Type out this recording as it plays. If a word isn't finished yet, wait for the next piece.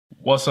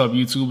What's up,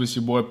 YouTube? It's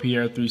your boy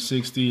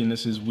Pierre360, and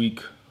this is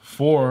week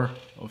 4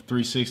 of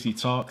 360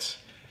 Talks.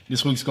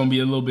 This week's gonna be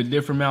a little bit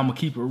different, man. I'm gonna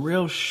keep it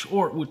real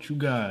short with you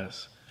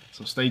guys,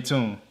 so stay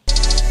tuned.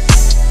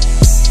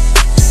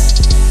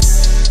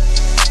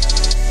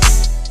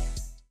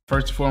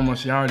 First and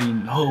foremost, you already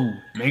know,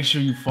 make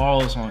sure you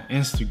follow us on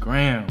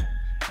Instagram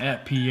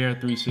at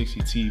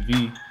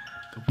Pierre360TV.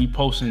 We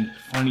posting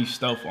funny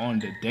stuff on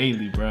the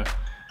daily, bruh.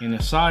 And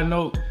a side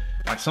note,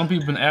 like some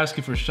people been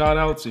asking for shout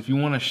outs. If you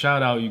want a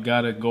shout out, you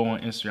gotta go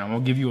on Instagram. I'm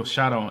gonna give you a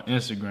shout out on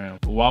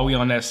Instagram. But while we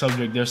on that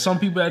subject, there's some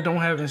people that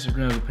don't have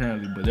Instagrams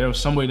apparently, but there was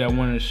somebody that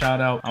wanted a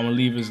shout out. I'm gonna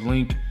leave his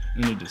link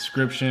in the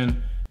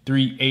description.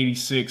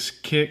 386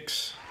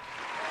 Kicks.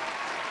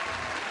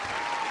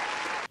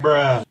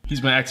 Bruh.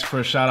 He's been asking for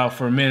a shout out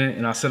for a minute,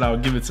 and I said I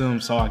would give it to him.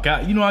 So I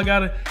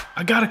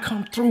gotta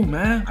come through,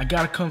 man. I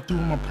gotta come through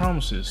with my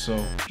promises.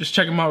 So just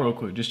check him out real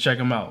quick. Just check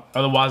him out.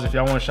 Otherwise, if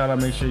y'all want a shout out,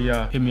 make sure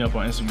y'all hit me up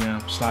on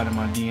Instagram, slide in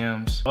my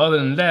DMs. Other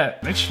than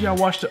that, make sure y'all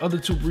watch the other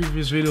 2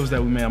 previous videos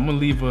that we made. I'm gonna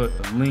leave a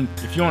link.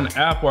 If you're on an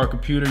app or a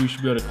computer, you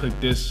should be able to click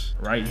this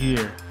right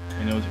here,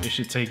 and it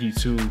should take you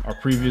to our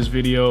previous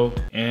video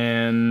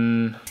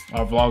and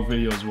our vlog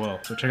video as well.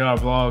 So check out our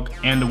vlog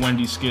and the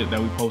Wendy skit that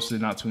we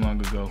posted not too long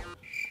ago.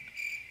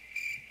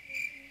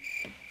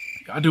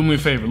 Y'all do me a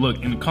favor,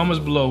 look, in the comments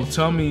below,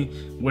 tell me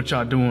what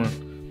y'all doing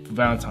for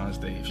Valentine's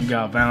Day. If you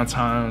got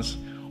Valentines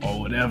or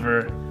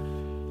whatever,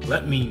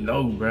 let me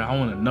know, bro. I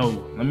wanna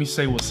know. Let me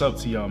say what's up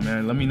to y'all,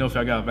 man. Let me know if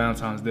y'all got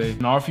Valentine's Day.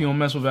 And if you don't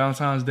mess with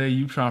Valentine's Day,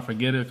 you trying to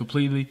forget it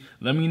completely,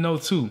 let me know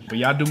too. But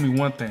y'all do me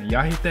one thing.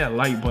 Y'all hit that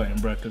like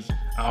button, bro, because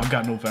I don't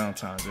got no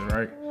Valentine's Day,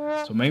 right?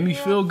 So make me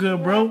feel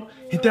good, bro.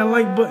 Hit that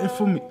like button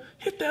for me.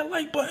 Hit that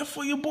like button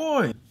for your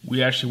boy.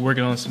 We actually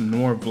working on some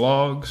more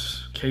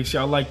vlogs. In case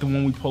y'all like the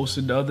one we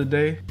posted the other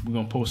day, we're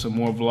gonna post some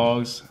more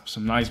vlogs,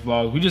 some nice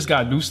vlogs. We just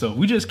gotta do stuff.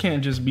 We just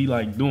can't just be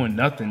like doing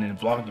nothing and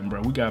vlogging,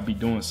 bro. We gotta be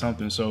doing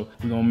something. So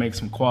we're gonna make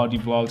some quality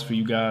vlogs for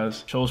you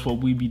guys. Show us what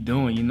we be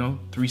doing, you know?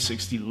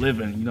 360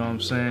 living, you know what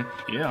I'm saying?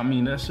 Yeah, I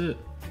mean, that's it.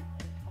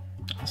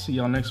 I'll see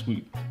y'all next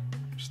week.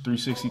 It's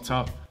 360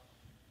 Talk.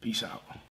 Peace out.